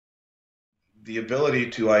the ability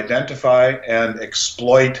to identify and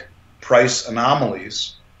exploit price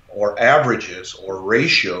anomalies or averages or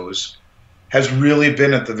ratios has really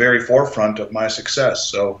been at the very forefront of my success.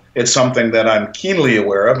 So it's something that I'm keenly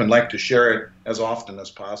aware of and like to share it as often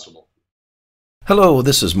as possible. Hello,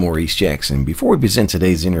 this is Maurice Jackson. Before we begin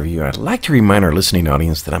today's interview, I'd like to remind our listening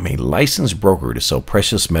audience that I'm a licensed broker to sell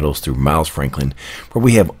precious metals through Miles Franklin, where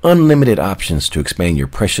we have unlimited options to expand your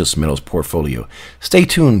precious metals portfolio. Stay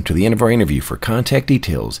tuned to the end of our interview for contact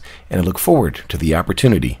details, and I look forward to the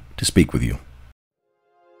opportunity to speak with you.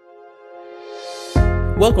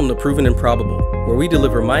 Welcome to Proven and Probable, where we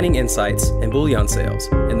deliver mining insights and bullion sales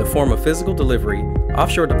in the form of physical delivery,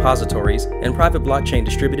 offshore depositories, and private blockchain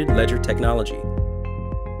distributed ledger technology.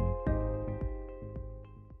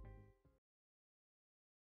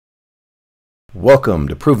 Welcome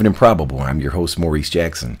to Proven and Probable. I'm your host, Maurice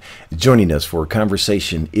Jackson. Joining us for a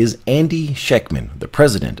conversation is Andy Schekman, the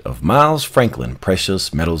president of Miles Franklin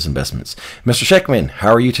Precious Metals Investments. Mr. Schekman,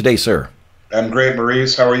 how are you today, sir? I'm great,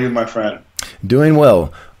 Maurice. How are you, my friend? Doing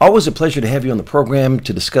well. Always a pleasure to have you on the program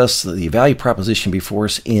to discuss the value proposition before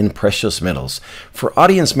us in precious metals. For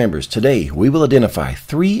audience members, today we will identify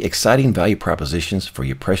 3 exciting value propositions for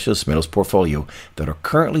your precious metals portfolio that are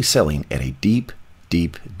currently selling at a deep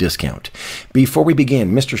discount. Before we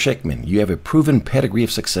begin, Mr. Schekman, you have a proven pedigree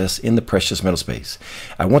of success in the precious metal space.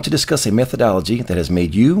 I want to discuss a methodology that has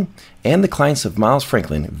made you and the clients of Miles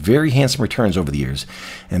Franklin very handsome returns over the years,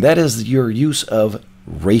 and that is your use of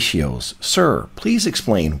ratios. Sir, please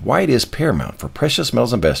explain why it is paramount for precious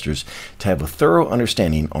metals investors to have a thorough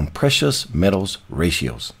understanding on precious metals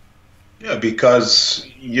ratios. Yeah, because,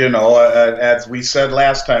 as we said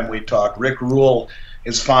last time we talked, Rick Rule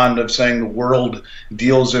is fond of saying the world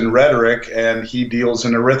deals in rhetoric and he deals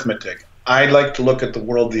in arithmetic. I like to look at the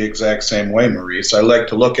world the exact same way, Maurice. I like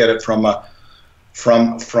to look at it from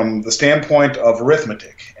the standpoint of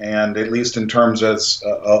arithmetic, and at least in terms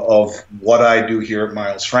of what I do here at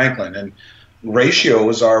Miles Franklin. And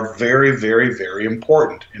ratios are very, very, very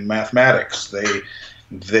important in mathematics.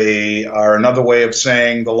 They are another way of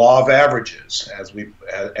saying the law of averages.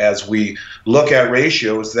 As we look at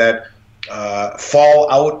ratios that fall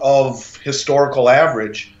out of historical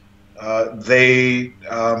average, they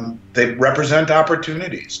represent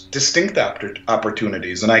opportunities, distinct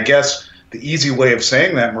opportunities. And I guess the easy way of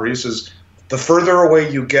saying that, Maurice, is the further away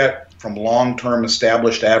you get from long-term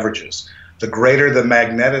established averages, the greater the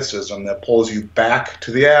magneticism that pulls you back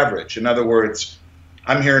to the average. In other words,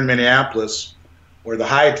 I'm here in Minneapolis, where the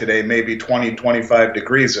high today may be 20, 25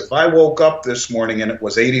 degrees. If I woke up this morning and it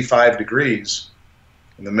was 85 degrees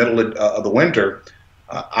in the middle of the winter,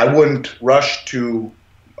 I wouldn't rush to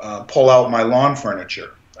pull out my lawn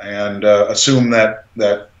furniture and assume that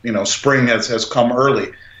spring has come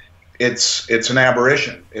early. It's an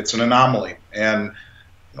aberration. It's an anomaly. And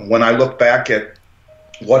when I look back at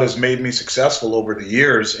what has made me successful over the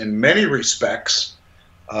years, in many respects,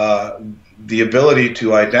 the ability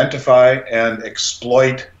to identify and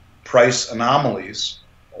exploit price anomalies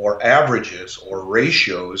or averages or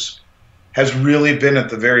ratios has really been at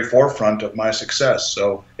the very forefront of my success.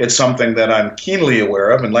 So it's something that I'm keenly aware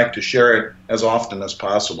of and like to share it as often as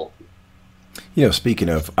possible. Speaking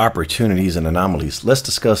of opportunities and anomalies, let's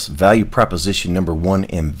discuss value proposition number 1,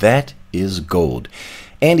 and that is gold.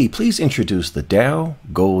 Andy, please introduce the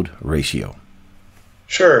Dow-Gold ratio.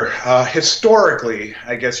 Sure. Historically,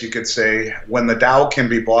 I guess you could say, when the Dow can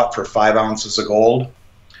be bought for 5 ounces of gold,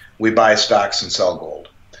 we buy stocks and sell gold.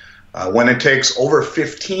 When it takes over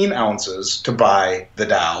 15 ounces to buy the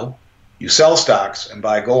Dow, you sell stocks and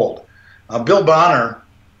buy gold. Bill Bonner,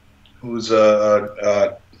 who's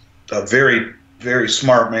a very, very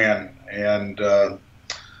smart man, and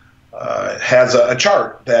has a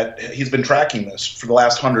chart that he's been tracking this for the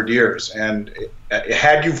last 100 years. And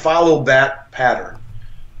had you followed that pattern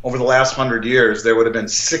over the last 100 years, there would have been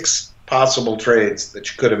 6 possible trades that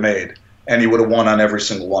you could have made, and you would have won on every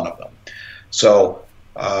single one of them. So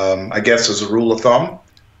I guess as a rule of thumb,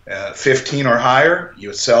 15 or higher,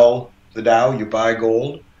 you sell the Dow, you buy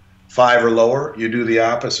gold. 5 or lower, you do the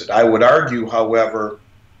opposite. I would argue, however,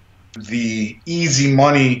 the easy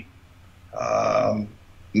money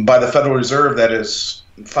by the Federal Reserve that has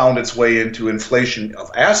found its way into inflation of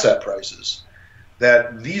asset prices,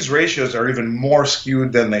 that these ratios are even more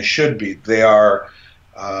skewed than they should be. They are,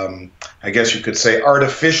 I guess you could say,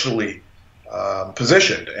 artificially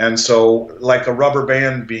positioned. And so like a rubber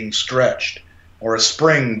band being stretched or a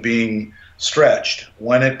spring being stretched,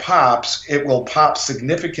 when it pops, it will pop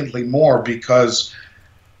significantly more because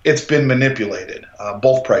it's been manipulated.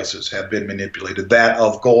 Both prices have been manipulated, that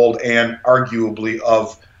of gold and arguably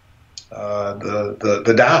of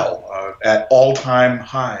the Dow. at all-time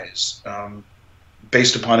highs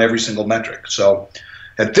based upon every single metric. So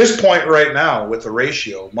at this point right now, with the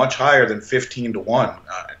ratio much higher than 15 to 1,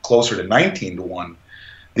 closer to 19 to 1,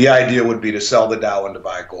 the idea would be to sell the Dow and to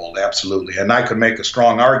buy gold, absolutely. And I could make a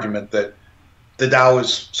strong argument that the Dow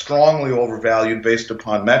is strongly overvalued based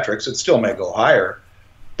upon metrics. It still may go higher,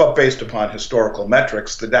 but based upon historical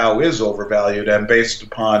metrics, the Dow is overvalued, and based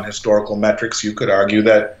upon historical metrics, you could argue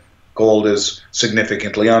that gold is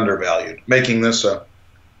significantly undervalued, making this a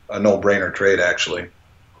no-brainer trade, actually.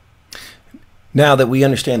 Now that we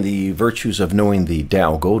understand the virtues of knowing the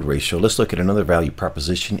Dow-gold ratio, let's look at another value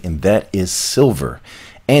proposition, and that is silver.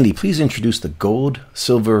 Andy, please introduce the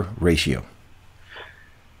gold-silver ratio.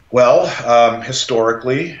 Well,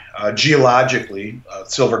 historically, geologically,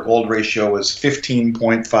 silver-gold ratio is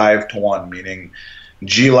 15.5 to 1, meaning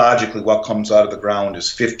geologically what comes out of the ground is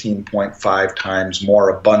 15.5 times more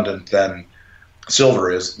abundant than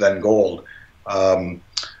silver is than gold.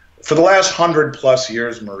 For the last 100-plus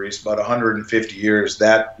years, Maurice, about 150 years,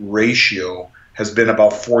 that ratio has been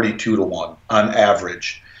about 42 to 1 on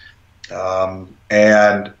average.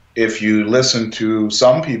 And if you listen to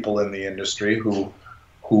some people in the industry who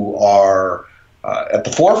are at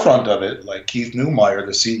the forefront of it, like Keith Neumeyer,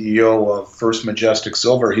 the CEO of First Majestic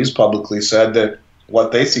Silver, he's publicly said that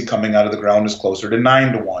what they see coming out of the ground is closer to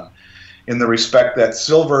 9 to 1, in the respect that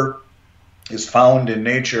silver is found in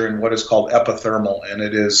nature in what is called epithermal, and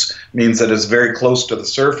means that it's very close to the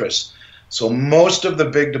surface. So most of the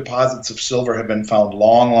big deposits of silver have been found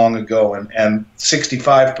long, long ago, and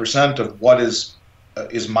 65% of what is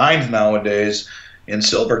mined nowadays in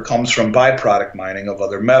silver comes from byproduct mining of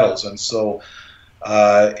other metals. And so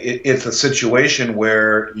it's a situation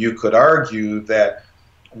where you could argue that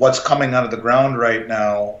what's coming out of the ground right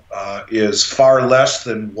now is far less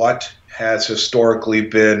than what has historically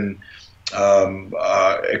been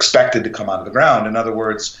expected to come out of the ground. In other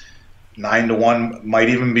words, 9 to 1 might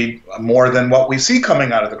even be more than what we see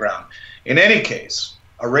coming out of the ground. In any case,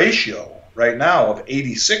 a ratio right now of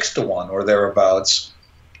 86 to 1 or thereabouts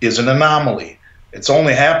is an anomaly. It's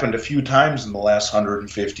only happened a few times in the last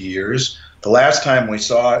 150 years. The last time we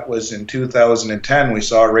saw it was in 2010. We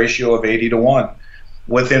saw a ratio of 80 to 1.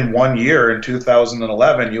 Within 1 year, in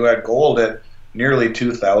 2011, you had gold at nearly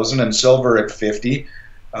 2,000 and silver at 50.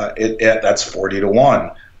 That's 40 to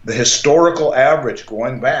 1. The historical average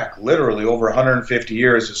going back literally over 150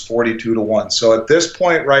 years is 42 to 1. So at this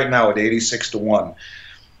point right now at 86 to 1,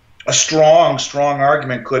 a strong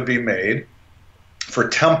argument could be made for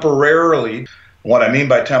temporarily. What I mean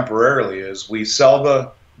by temporarily is we sell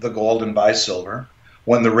the gold and buy silver.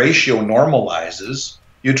 When the ratio normalizes,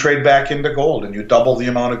 you trade back into gold and you double the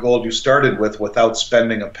amount of gold you started with without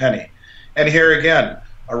spending a penny. And here again,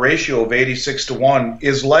 a ratio of 86 to 1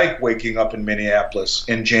 is like waking up in Minneapolis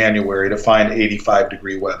in January to find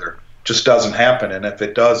 85-degree weather. Just doesn't happen, and if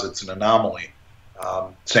it does, it's an anomaly.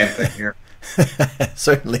 Same thing here.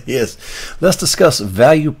 Certainly is. Let's discuss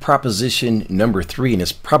value proposition number 3, and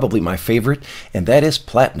it's probably my favorite, and that is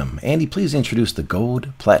platinum. Andy, please introduce the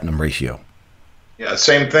gold-platinum ratio. Yeah,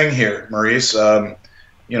 same thing here, Maurice. When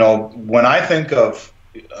I think of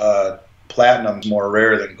platinum's more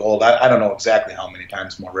rare than gold. I don't know exactly how many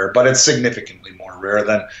times more rare, but it's significantly more rare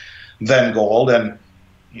than gold. And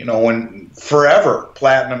when forever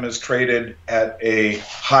platinum is traded at a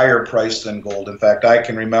higher price than gold. In fact, I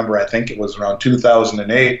can remember, I think it was around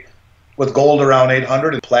 2008, with gold around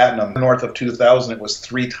 800 and platinum north of 2,000, it was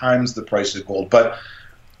 3 times the price of gold. But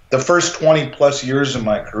the first 20 plus years of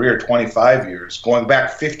my career, 25 years, going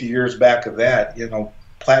back 50 years back of that,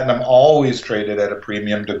 platinum always traded at a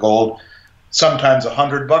premium to gold. Sometimes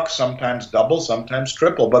 $100, sometimes double, sometimes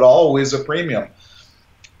triple, but always a premium.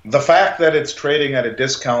 The fact that it's trading at a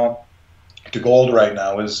discount to gold right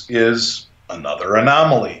now is another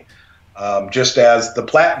anomaly, just as the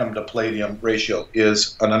platinum to palladium ratio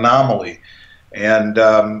is an anomaly. And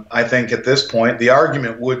I think at this point, the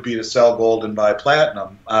argument would be to sell gold and buy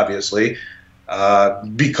platinum, obviously,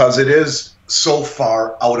 because it is so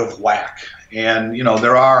far out of whack. And,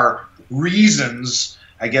 there are reasons.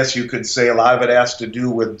 I guess you could say a lot of it has to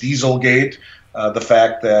do with Dieselgate, the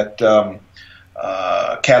fact that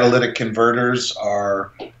catalytic converters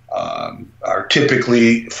are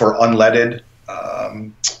typically for unleaded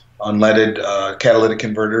catalytic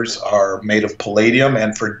converters are made of palladium,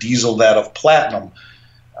 and for diesel that of platinum.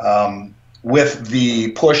 With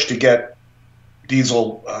the push to get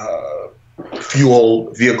diesel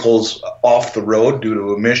fuel vehicles off the road due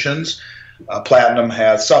to emissions, platinum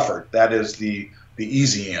has suffered. That is the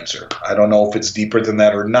easy answer. I don't know if it's deeper than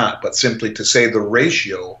that or not, but simply to say the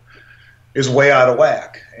ratio is way out of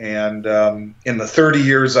whack. And in the 30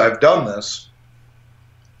 years I've done this,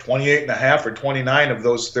 28 and a half or 29 of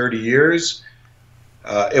those 30 years,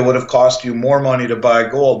 it would have cost you more money to buy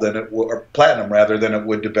gold than it would, or platinum rather, than it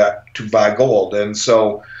would to buy gold. And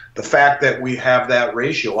so the fact that we have that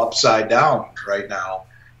ratio upside down right now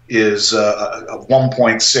is a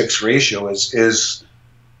 1.6 ratio is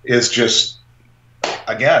just,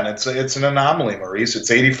 again, it's an anomaly, Maurice. It's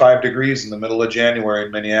 85 degrees in the middle of January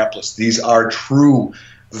in Minneapolis. These are true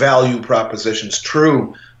value propositions,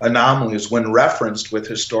 true anomalies when referenced with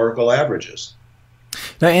historical averages.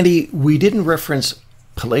 Now, Andy, we didn't reference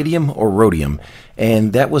palladium or rhodium,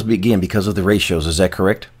 and that was, again, because of the ratios. Is that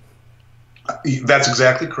correct? That's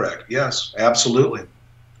exactly correct. Yes, absolutely.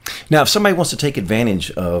 Now, if somebody wants to take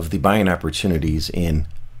advantage of the buying opportunities in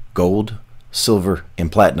gold, silver,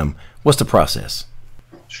 and platinum, what's the process?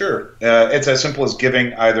 Sure. It's as simple as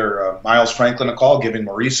giving either Miles Franklin a call, giving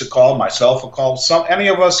Maurice a call, myself a call. Any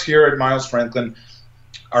of us here at Miles Franklin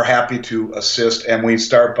are happy to assist, and we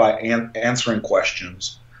start by answering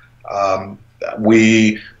questions.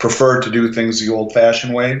 We prefer to do things the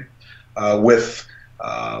old-fashioned way. With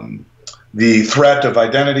the threat of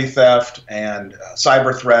identity theft and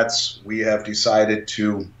cyber threats, we have decided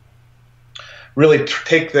to really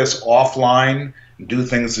take this offline, do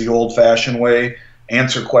things the old-fashioned way,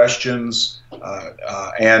 answer questions,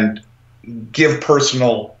 and give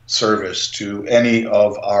personal service to any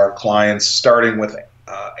of our clients, starting with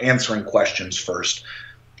answering questions first.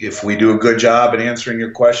 If we do a good job at answering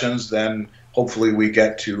your questions, then hopefully we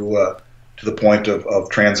get to the point of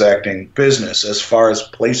transacting business. As far as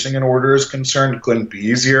placing an order is concerned, it couldn't be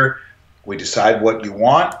easier. We decide what you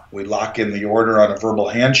want. We lock in the order on a verbal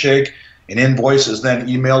handshake. An invoice is then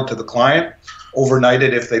emailed to the client,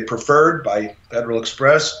 overnighted if they preferred by Federal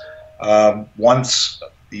Express. Once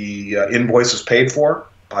the invoice is paid for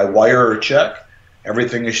by wire or check,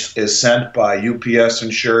 everything is sent by UPS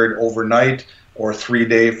insured overnight, or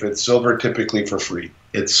 3-day if it's silver, typically for free.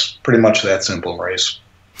 It's pretty much that simple, Maurice.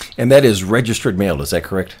 And that is registered mail, is that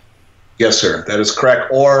correct? Yes, sir. That is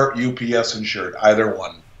correct. Or UPS insured, either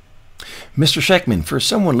one. Mr. Schechtman, for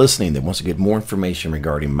someone listening that wants to get more information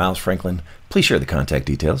regarding Miles Franklin, please share the contact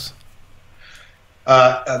details.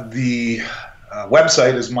 The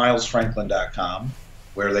website is milesfranklin.com,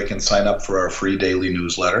 where they can sign up for our free daily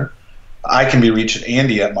newsletter. I can be reached at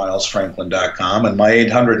Andy@milesfranklin.com, and my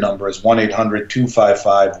 800 number is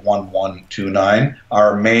 1-800-255-1129.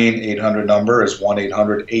 Our main 800 number is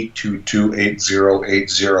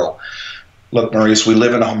 1-800-822-8080. Look, Maurice, we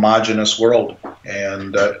live in a homogenous world,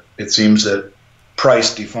 and it seems that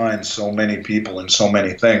price defines so many people and so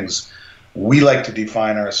many things. We like to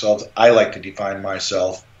define ourselves, I like to define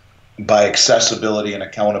myself, by accessibility and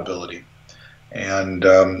accountability. And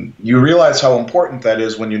you realize how important that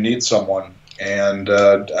is when you need someone. And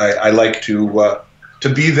I like to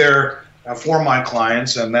be there for my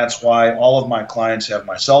clients, and that's why all of my clients have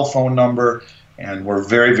my cell phone number, and we're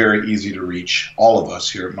very, very easy to reach, all of us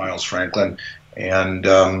here at Miles Franklin. And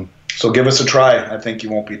so give us a try. I think you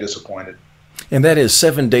won't be disappointed. And that is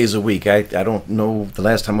 7 days a week. I don't know the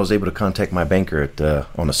last time I was able to contact my banker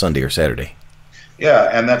on a Sunday or Saturday. Yeah,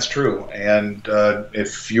 and that's true. And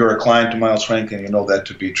if you're a client to Miles Franklin, you know that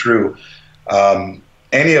to be true.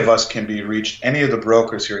 Any of us can be reached, any of the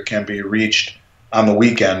brokers here can be reached on the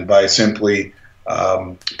weekend by simply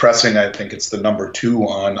pressing, I think it's the number 2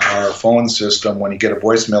 on our phone system. When you get a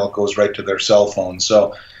voicemail, it goes right to their cell phone.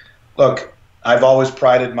 So, look, I've always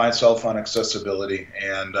prided myself on accessibility,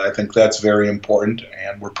 and I think that's very important.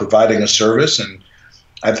 And we're providing a service, and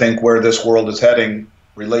I think where this world is heading,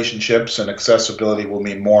 relationships and accessibility will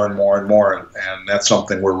mean more and more and more, and that's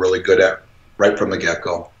something we're really good at right from the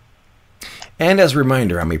get-go. And as a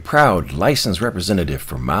reminder, I'm a proud licensed representative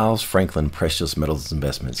for Miles Franklin Precious Metals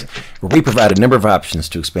Investments, where we provide a number of options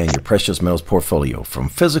to expand your precious metals portfolio, from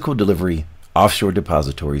physical delivery, offshore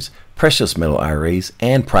depositories, precious metal IRAs,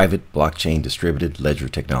 and private blockchain distributed ledger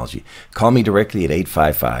technology. Call me directly at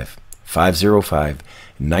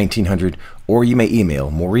 855-505-1900, or you may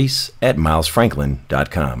email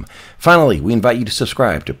maurice@milesfranklin.com. Finally, we invite you to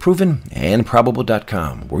subscribe to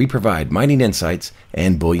provenandprobable.com, where we provide mining insights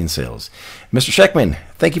and bullion sales. Mr. Schechtman,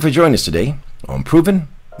 thank you for joining us today on Proven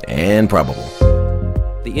and Probable.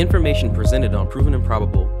 The information presented on Proven and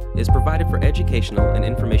Probable is provided for educational and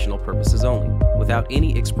informational purposes only, without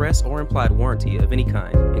any express or implied warranty of any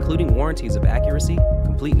kind, including warranties of accuracy,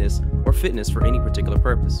 completeness or fitness for any particular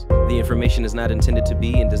purpose. The information is not intended to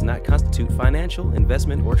be and does not constitute financial,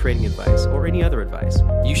 investment, or trading advice or any other advice.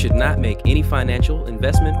 You should not make any financial,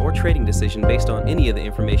 investment, or trading decision based on any of the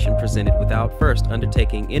information presented without first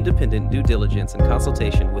undertaking independent due diligence and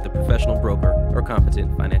consultation with a professional broker or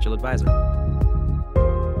competent financial advisor.